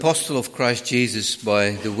Apostle of Christ Jesus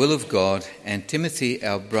by the will of God, and Timothy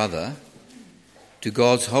our brother, to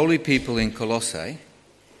God's holy people in Colossae,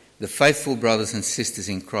 the faithful brothers and sisters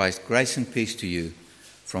in Christ, grace and peace to you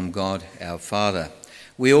from God our Father.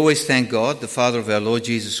 We always thank God, the Father of our Lord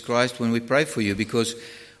Jesus Christ, when we pray for you, because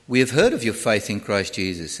we have heard of your faith in Christ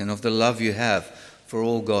Jesus and of the love you have for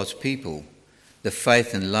all God's people, the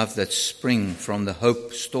faith and love that spring from the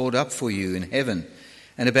hope stored up for you in heaven,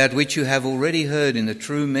 and about which you have already heard in the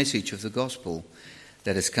true message of the gospel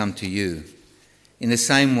that has come to you. In the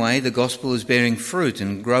same way, the gospel is bearing fruit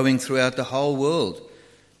and growing throughout the whole world,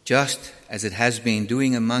 just as it has been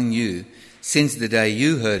doing among you since the day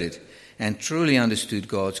you heard it and truly understood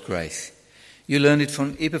God's grace. You learned it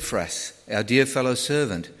from Epaphras, our dear fellow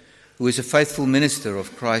servant, who is a faithful minister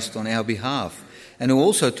of Christ on our behalf, and who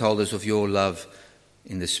also told us of your love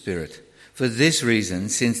in the Spirit. For this reason,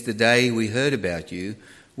 since the day we heard about you,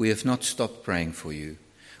 we have not stopped praying for you.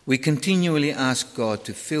 We continually ask God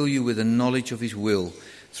to fill you with the knowledge of his will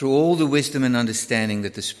through all the wisdom and understanding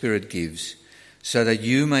that the Spirit gives, so that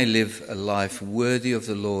you may live a life worthy of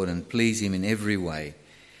the Lord and please him in every way,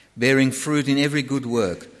 bearing fruit in every good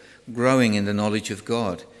work, growing in the knowledge of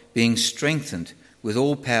God, being strengthened with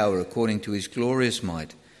all power according to his glorious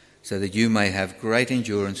might, so that you may have great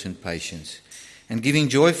endurance and patience, and giving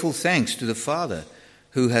joyful thanks to the Father,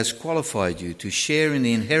 who has qualified you to share in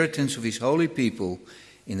the inheritance of his holy people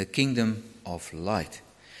in the kingdom of light.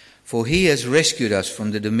 For he has rescued us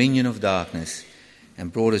from the dominion of darkness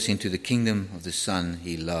and brought us into the kingdom of the Son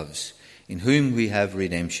he loves, in whom we have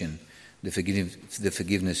redemption, the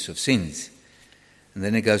forgiveness of sins. And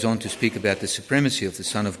then it goes on to speak about the supremacy of the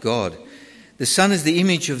Son of God. The Son is the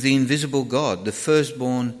image of the invisible God, the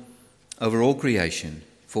firstborn over all creation.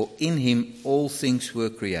 For in him all things were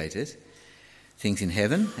created, things in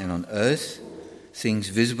heaven and on earth, things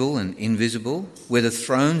visible and invisible, whether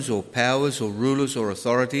thrones or powers or rulers or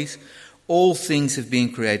authorities. All things have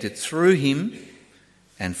been created through him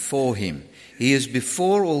and for him. He is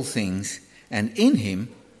before all things, and in him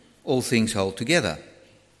all things hold together.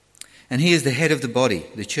 And he is the head of the body,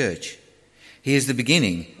 the church. He is the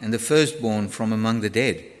beginning and the firstborn from among the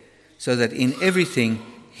dead, so that in everything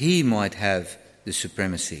he might have the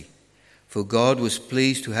supremacy. For God was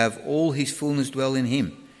pleased to have all his fullness dwell in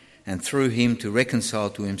him, and through him to reconcile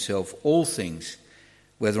to himself all things,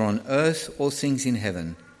 whether on earth or things in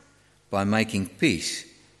heaven, by making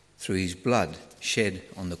peace through his blood shed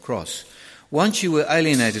on the cross. Once you were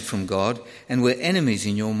alienated from God and were enemies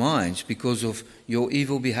in your minds because of your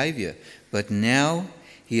evil behavior, but now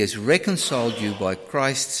he has reconciled you by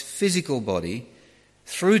Christ's physical body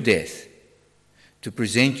through death, to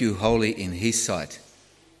present you holy in his sight,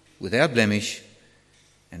 without blemish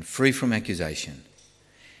and free from accusation.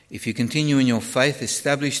 If you continue in your faith,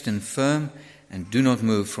 established and firm, and do not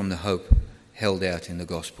move from the hope held out in the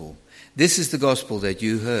gospel. This is the gospel that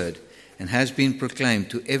you heard and has been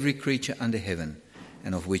proclaimed to every creature under heaven,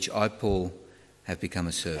 and of which I, Paul, have become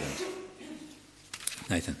a servant.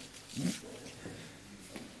 Nathan.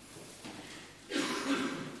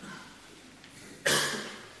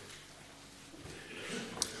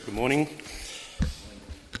 Good morning.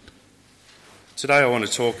 Today I want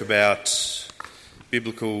to talk about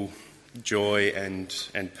biblical joy and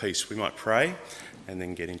peace. We might pray and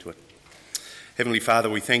then get into it. Heavenly Father,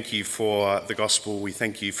 we thank you for the gospel. We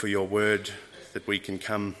thank you for your word, that we can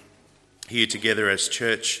come here together as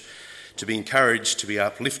church to be encouraged, to be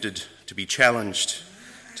uplifted, to be challenged,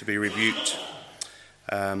 to be rebuked.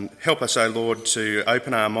 Help us, O Lord, to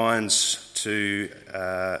open our minds to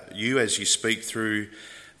you as you speak through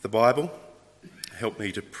the Bible. Help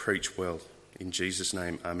me to preach well. In Jesus'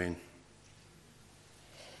 name, amen.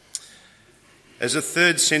 As a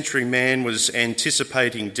 3rd century man was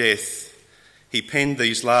anticipating death, he penned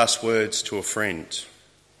these last words to a friend.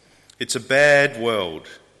 It's a bad world,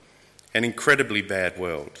 an incredibly bad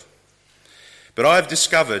world. But I have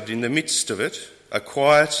discovered in the midst of it a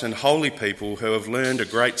quiet and holy people who have learned a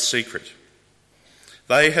great secret.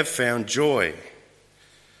 They have found joy,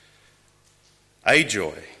 a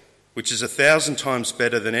joy which is 1,000 times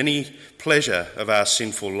better than any pleasure of our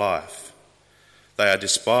sinful life. They are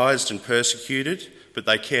despised and persecuted, but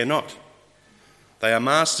they care not. They are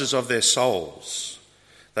masters of their souls.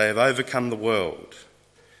 They have overcome the world.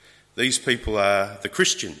 These people are the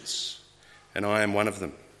Christians, and I am one of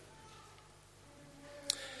them.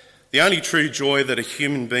 The only true joy that a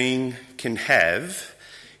human being can have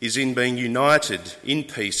is in being united in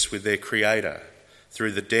peace with their Creator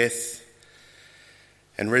through the death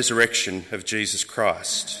and resurrection of Jesus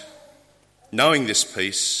Christ. Knowing this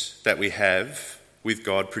peace that we have with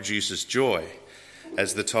God produces joy,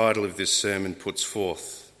 as the title of this sermon puts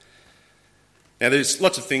forth. Now, there's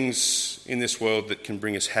lots of things in this world that can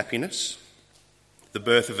bring us happiness. The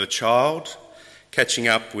birth of a child, catching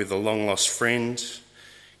up with a long-lost friend,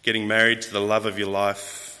 getting married to the love of your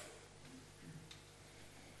life,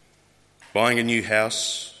 buying a new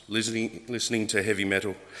house, listening to heavy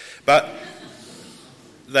metal. But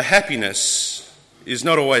the happiness is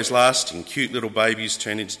not always lasting. Cute little babies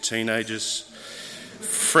turn into teenagers.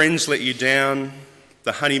 Friends let you down.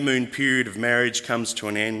 The honeymoon period of marriage comes to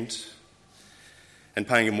an end. And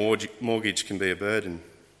paying a mortgage can be a burden.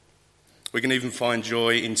 We can even find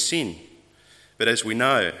joy in sin. But as we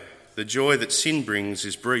know, the joy that sin brings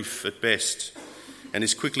is brief at best and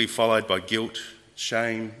is quickly followed by guilt,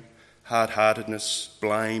 shame, hard-heartedness,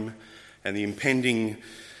 blame, and the impending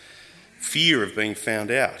fear of being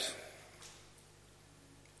found out.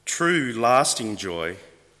 True, lasting joy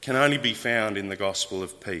can only be found in the gospel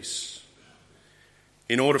of peace.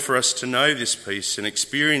 In order for us to know this peace and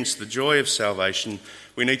experience the joy of salvation,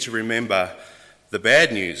 we need to remember the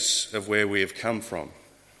bad news of where we have come from.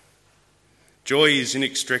 Joy is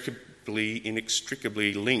inextricably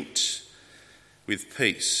linked with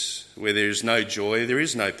peace. Where there is no joy, there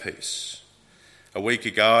is no peace. A week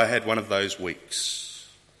ago, I had one of those weeks.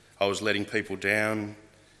 I was letting people down,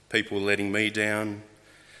 people were letting me down.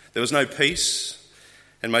 There was no peace,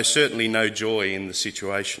 and most certainly no joy in the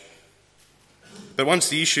situation. But once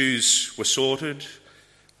the issues were sorted,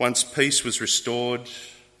 once peace was restored,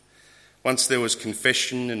 once there was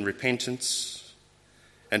confession and repentance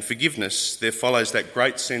and forgiveness, there follows that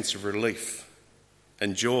great sense of relief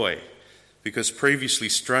and joy because previously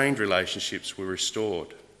strained relationships were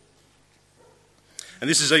restored. And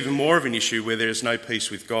this is even more of an issue where there is no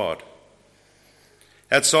peace with God.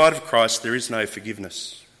 Outside of Christ, there is no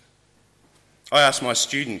forgiveness. I ask my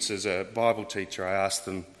students as a Bible teacher, I ask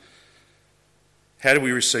them, how do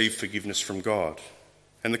we receive forgiveness from God?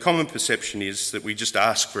 And the common perception is that we just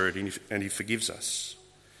ask for it and he forgives us.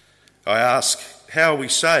 I ask, how are we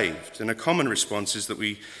saved? And a common response is that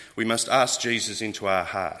we must ask Jesus into our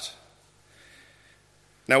heart.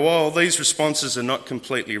 Now, while these responses are not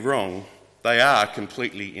completely wrong, they are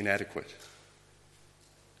completely inadequate.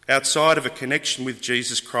 Outside of a connection with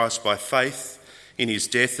Jesus Christ by faith in his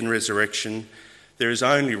death and resurrection, there is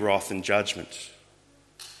only wrath and judgment.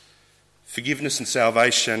 Forgiveness and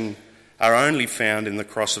salvation are only found in the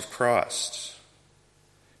cross of Christ.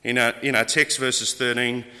 In our text, verses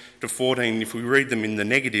 13 to 14, if we read them in the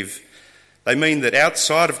negative, they mean that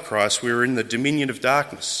outside of Christ we are in the dominion of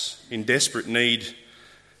darkness, in desperate need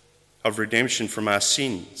of redemption from our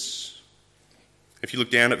sins. If you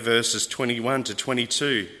look down at verses 21 to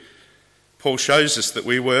 22, Paul shows us that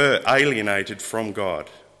we were alienated from God.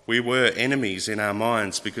 We were enemies in our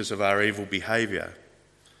minds because of our evil behaviour,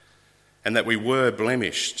 and that we were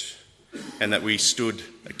blemished, and that we stood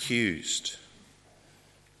accused.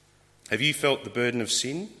 Have you felt the burden of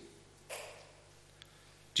sin?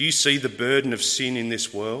 Do you see the burden of sin in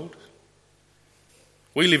this world?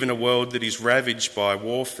 We live in a world that is ravaged by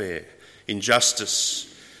warfare,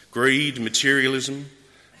 injustice, greed, materialism,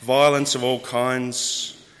 violence of all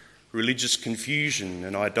kinds, religious confusion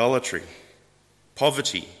and idolatry,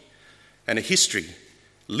 poverty, and a history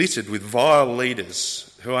littered with vile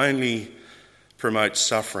leaders who only promote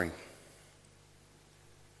suffering.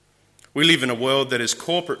 We live in a world that has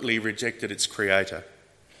corporately rejected its creator,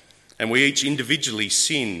 and we each individually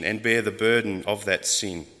sin and bear the burden of that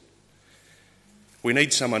sin. We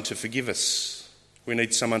need someone to forgive us. We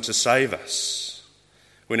need someone to save us.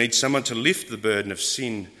 We need someone to lift the burden of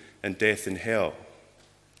sin and death and hell.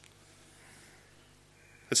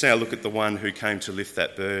 Let's now look at the one who came to lift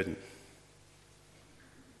that burden.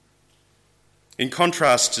 In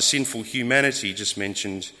contrast to sinful humanity just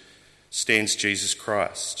mentioned, stands Jesus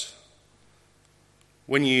Christ.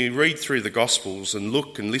 When you read through the Gospels and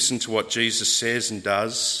look and listen to what Jesus says and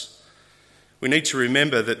does, we need to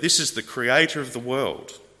remember that this is the creator of the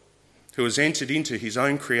world who has entered into his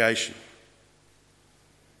own creation.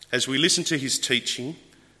 As we listen to his teaching,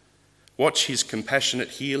 watch his compassionate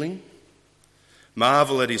healing,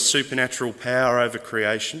 marvel at his supernatural power over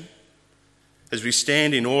creation, as we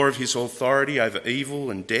stand in awe of his authority over evil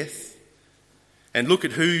and death, and look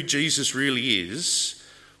at who Jesus really is,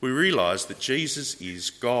 we realise that Jesus is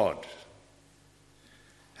God.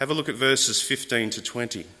 Have a look at verses 15 to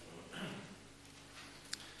 20.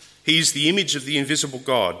 He is the image of the invisible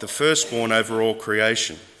God, the firstborn over all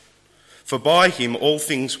creation. For by him all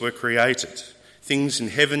things were created, things in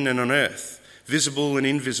heaven and on earth, visible and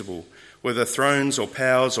invisible, whether thrones or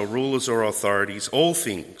powers or rulers or authorities, all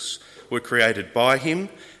things were created by him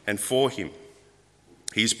and for him.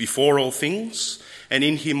 He is before all things, and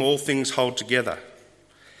in him all things hold together.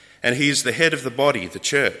 and he is the head of the body, the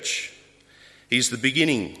church. He is the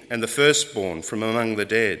beginning and the firstborn from among the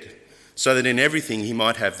dead, so that in everything he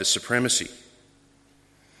might have the supremacy.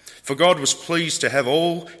 For God was pleased to have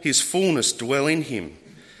all his fullness dwell in him,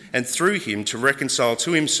 and through him to reconcile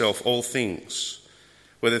to himself all things,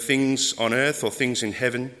 whether things on earth or things in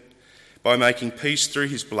heaven, by making peace through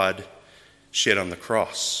his blood shed on the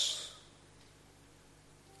cross.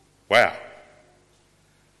 Wow.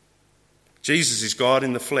 Jesus is God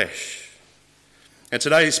in the flesh. And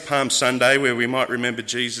today is Palm Sunday, where we might remember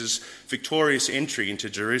Jesus' victorious entry into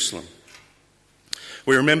Jerusalem.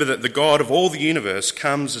 We remember that the God of all the universe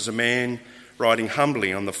comes as a man riding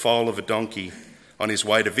humbly on the foal of a donkey on his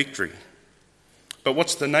way to victory. But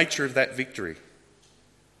what's the nature of that victory?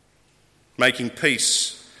 Making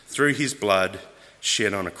peace through his blood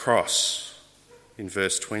shed on a cross, in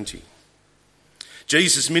verse 20.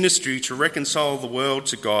 Jesus' ministry to reconcile the world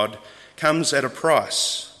to God comes at a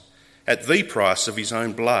price, at the price of his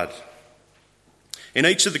own blood. In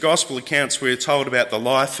each of the gospel accounts we are told about the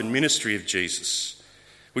life and ministry of Jesus,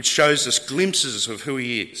 which shows us glimpses of who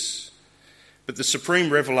he is. But the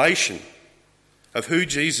supreme revelation of who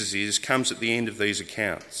Jesus is comes at the end of these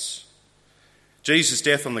accounts. Jesus'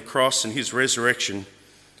 death on the cross and his resurrection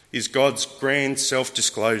is God's grand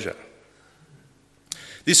self-disclosure.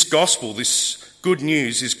 This gospel, this good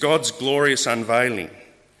news, is God's glorious unveiling,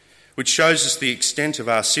 which shows us the extent of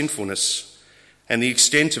our sinfulness and the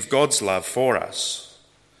extent of God's love for us,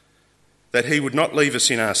 that he would not leave us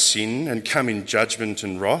in our sin and come in judgment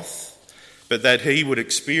and wrath, but that he would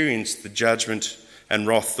experience the judgment and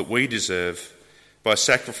wrath that we deserve by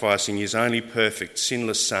sacrificing his only perfect,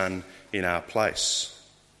 sinless Son in our place.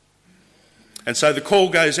 And so the call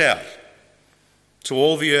goes out to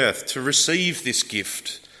all the earth to receive this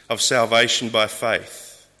gift of salvation by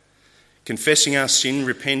faith, confessing our sin,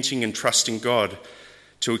 repenting and trusting God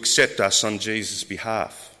to accept us on Jesus'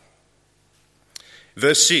 behalf.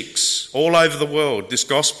 Verse 6, all over the world this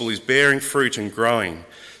gospel is bearing fruit and growing,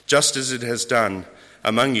 just as it has done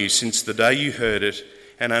among you since the day you heard it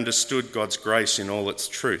and understood God's grace in all its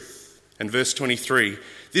truth. And verse 23,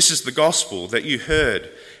 this is the gospel that you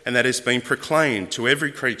heard and that has been proclaimed to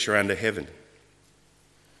every creature under heaven.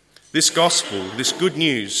 This gospel, this good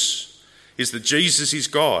news, is that Jesus is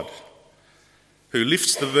God, who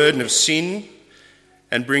lifts the burden of sin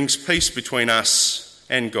and brings peace between us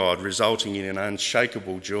and God, resulting in an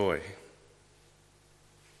unshakable joy.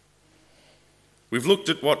 We've looked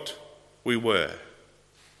at what we were,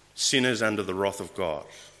 sinners under the wrath of God.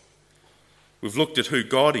 We've looked at who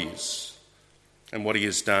God is and what he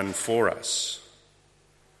has done for us.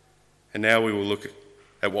 And now we will look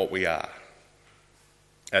at what we are,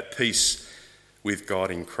 at peace with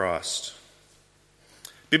God in Christ.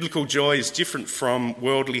 Biblical joy is different from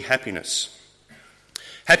worldly happiness.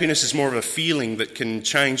 Happiness is more of a feeling that can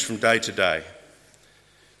change from day to day.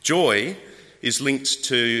 Joy is linked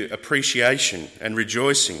to appreciation and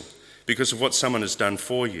rejoicing because of what someone has done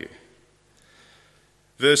for you.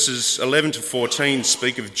 Verses 11 to 14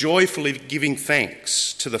 speak of joyfully giving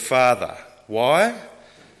thanks to the Father. Why?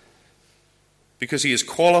 Because he has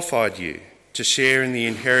qualified you to share in the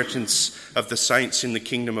inheritance of the saints in the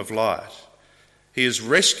kingdom of light. He has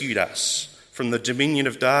rescued us from the dominion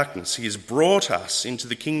of darkness. He has brought us into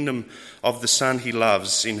the kingdom of the Son he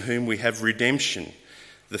loves, in whom we have redemption,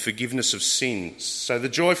 the forgiveness of sins. So the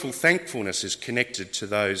joyful thankfulness is connected to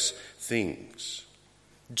those things.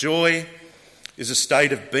 Joy is a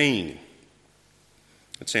state of being.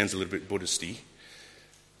 It sounds a little bit Buddhisty,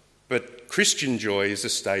 but Christian joy is a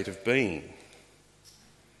state of being.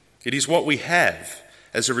 It is what we have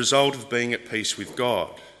as a result of being at peace with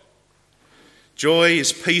God. Joy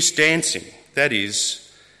is peace dancing. That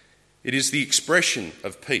is, it is the expression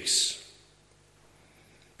of peace.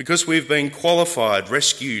 Because we've been qualified,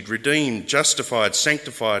 rescued, redeemed, justified,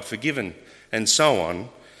 sanctified, forgiven, and so on,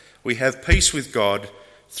 we have peace with God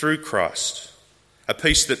through Christ, a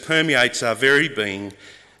peace that permeates our very being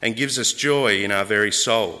and gives us joy in our very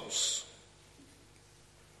souls.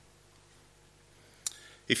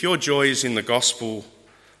 If your joy is in the gospel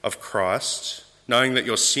of Christ, knowing that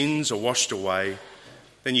your sins are washed away,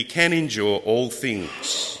 then you can endure all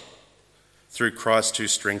things through Christ who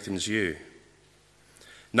strengthens you.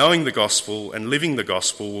 Knowing the gospel and living the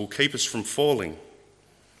gospel will keep us from falling.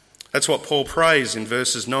 That's what Paul prays in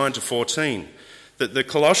verses 9 to 14, that the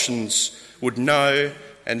Colossians would know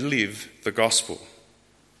and live the gospel.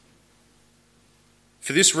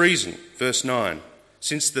 For this reason, verse 9,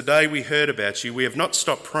 since the day we heard about you, we have not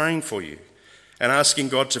stopped praying for you and asking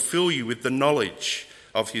God to fill you with the knowledge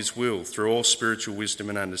of his will through all spiritual wisdom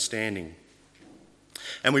and understanding,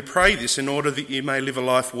 And we pray this in order that you may live a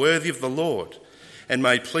life worthy of the Lord and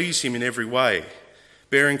may please him in every way,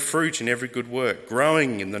 bearing fruit in every good work,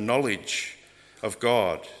 growing in the knowledge of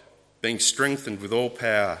God, being strengthened with all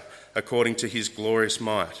power according to his glorious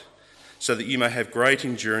might, so that you may have great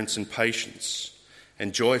endurance and patience,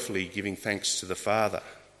 and joyfully giving thanks to the Father.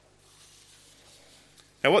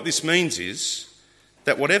 Now, what this means is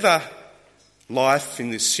that whatever life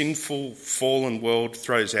in this sinful, fallen world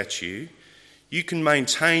throws at you, you can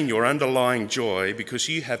maintain your underlying joy because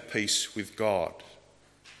you have peace with God.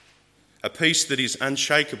 A peace that is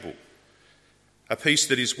unshakable, a peace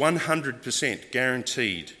that is 100%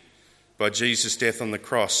 guaranteed by Jesus' death on the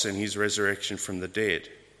cross and his resurrection from the dead.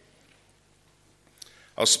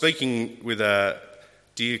 I was speaking with a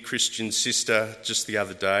dear Christian sister just the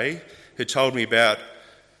other day who told me about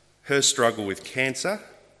her struggle with cancer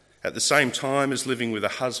at the same time as living with a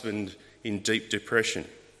husband in deep depression.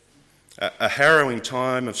 A harrowing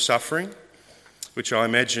time of suffering, which I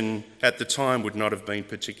imagine at the time would not have been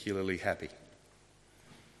particularly happy.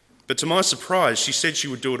 But to my surprise, she said she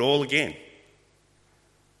would do it all again.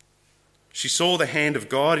 She saw the hand of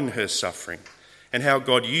God in her suffering and how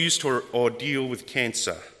God used her ordeal with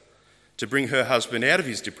cancer to bring her husband out of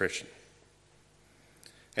his depression.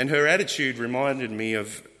 And her attitude reminded me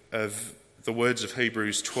of the words of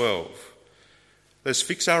Hebrews 12. Let's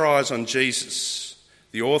fix our eyes on Jesus,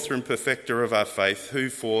 the author and perfecter of our faith, who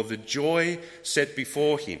for the joy set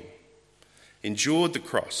before him endured the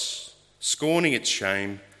cross, scorning its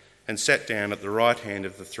shame, and sat down at the right hand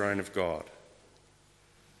of the throne of God.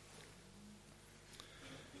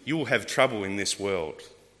 You will have trouble in this world.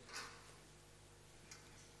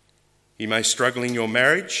 You may struggle in your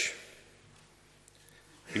marriage.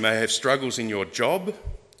 You may have struggles in your job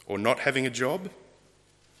or not having a job.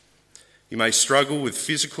 You may struggle with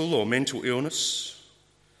physical or mental illness.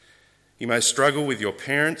 You may struggle with your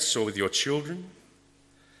parents or with your children.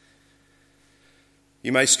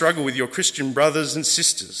 You may struggle with your Christian brothers and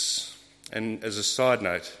sisters. And as a side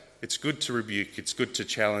note, it's good to rebuke, it's good to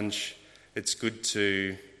challenge, it's good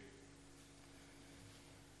to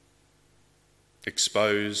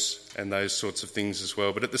expose and those sorts of things as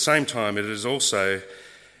well. But at the same time, it is also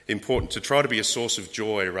important to try to be a source of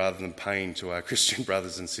joy rather than pain to our Christian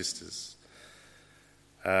brothers and sisters.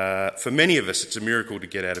 For many of us, it's a miracle to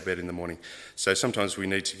get out of bed in the morning. So sometimes we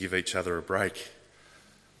need to give each other a break.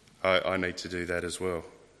 I need to do that as well.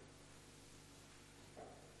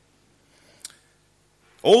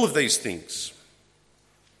 All of these things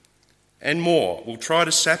and more will try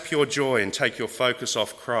to sap your joy and take your focus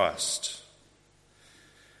off Christ.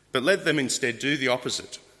 But let them instead do the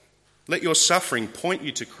opposite. Let your suffering point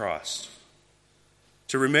you to Christ,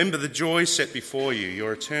 to remember the joy set before you,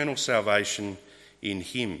 your eternal salvation in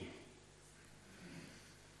him.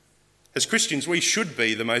 As Christians, we should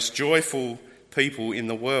be the most joyful people in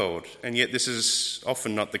the world, and yet this is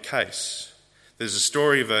often not the case. There's a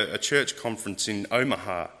story of a church conference in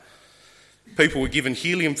Omaha. People were given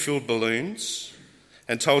helium-filled balloons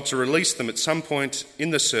and told to release them at some point in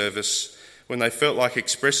the service when they felt like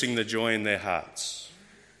expressing the joy in their hearts.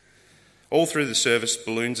 All through the service,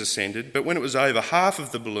 balloons ascended, but when it was over, half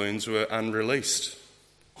of the balloons were unreleased.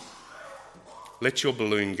 Let your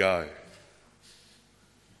balloon go.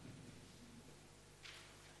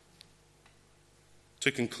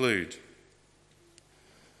 To conclude,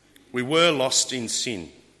 we were lost in sin,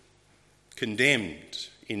 condemned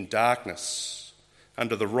in darkness,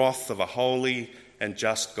 under the wrath of a holy and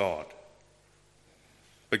just God.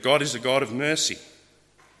 But God is a God of mercy,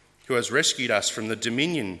 who has rescued us from the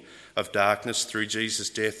dominion of darkness through Jesus'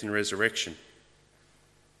 death and resurrection.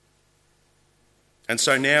 And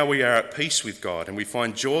so now we are at peace with God, and we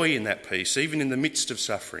find joy in that peace, even in the midst of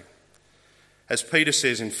suffering. As Peter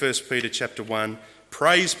says in 1 Peter chapter 1,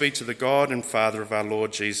 praise be to the God and Father of our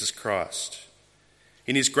Lord Jesus Christ.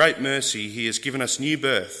 In his great mercy, he has given us new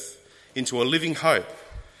birth into a living hope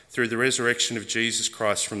through the resurrection of Jesus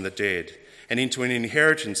Christ from the dead, and into an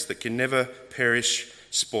inheritance that can never perish,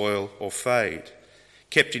 spoil or fade,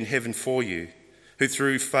 kept in heaven for you, who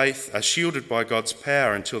through faith are shielded by God's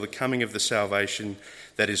power until the coming of the salvation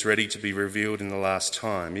that is ready to be revealed in the last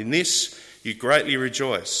time. In this you greatly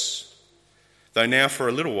rejoice, though now for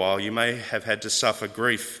a little while you may have had to suffer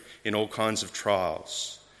grief in all kinds of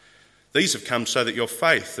trials. These have come so that your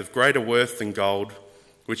faith, of greater worth than gold,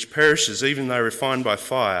 which perishes even though refined by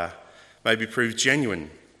fire, may be proved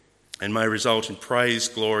genuine and may result in praise,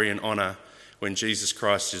 glory and honour when Jesus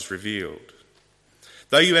Christ is revealed.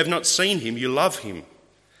 Though you have not seen him, you love him.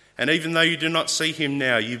 And even though you do not see him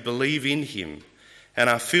now, you believe in him and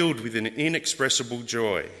are filled with an inexpressible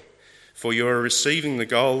joy, for you are receiving the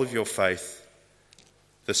goal of your faith,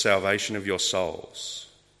 the salvation of your souls.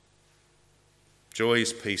 Joy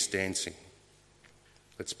is peace dancing.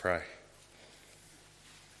 Let's pray.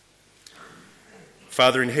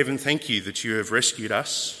 Father in heaven, thank you that you have rescued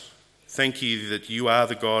us. Thank you that you are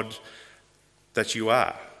the God that you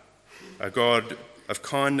are, a God of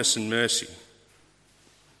kindness and mercy.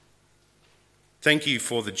 Thank you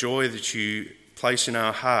for the joy that you place in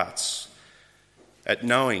our hearts at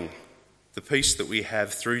knowing the peace that we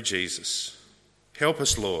have through Jesus. Help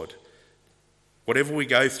us, Lord, whatever we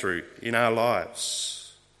go through in our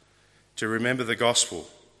lives, to remember the gospel,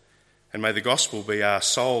 and may the gospel be our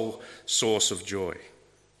sole source of joy.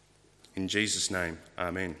 In Jesus' name,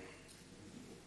 amen.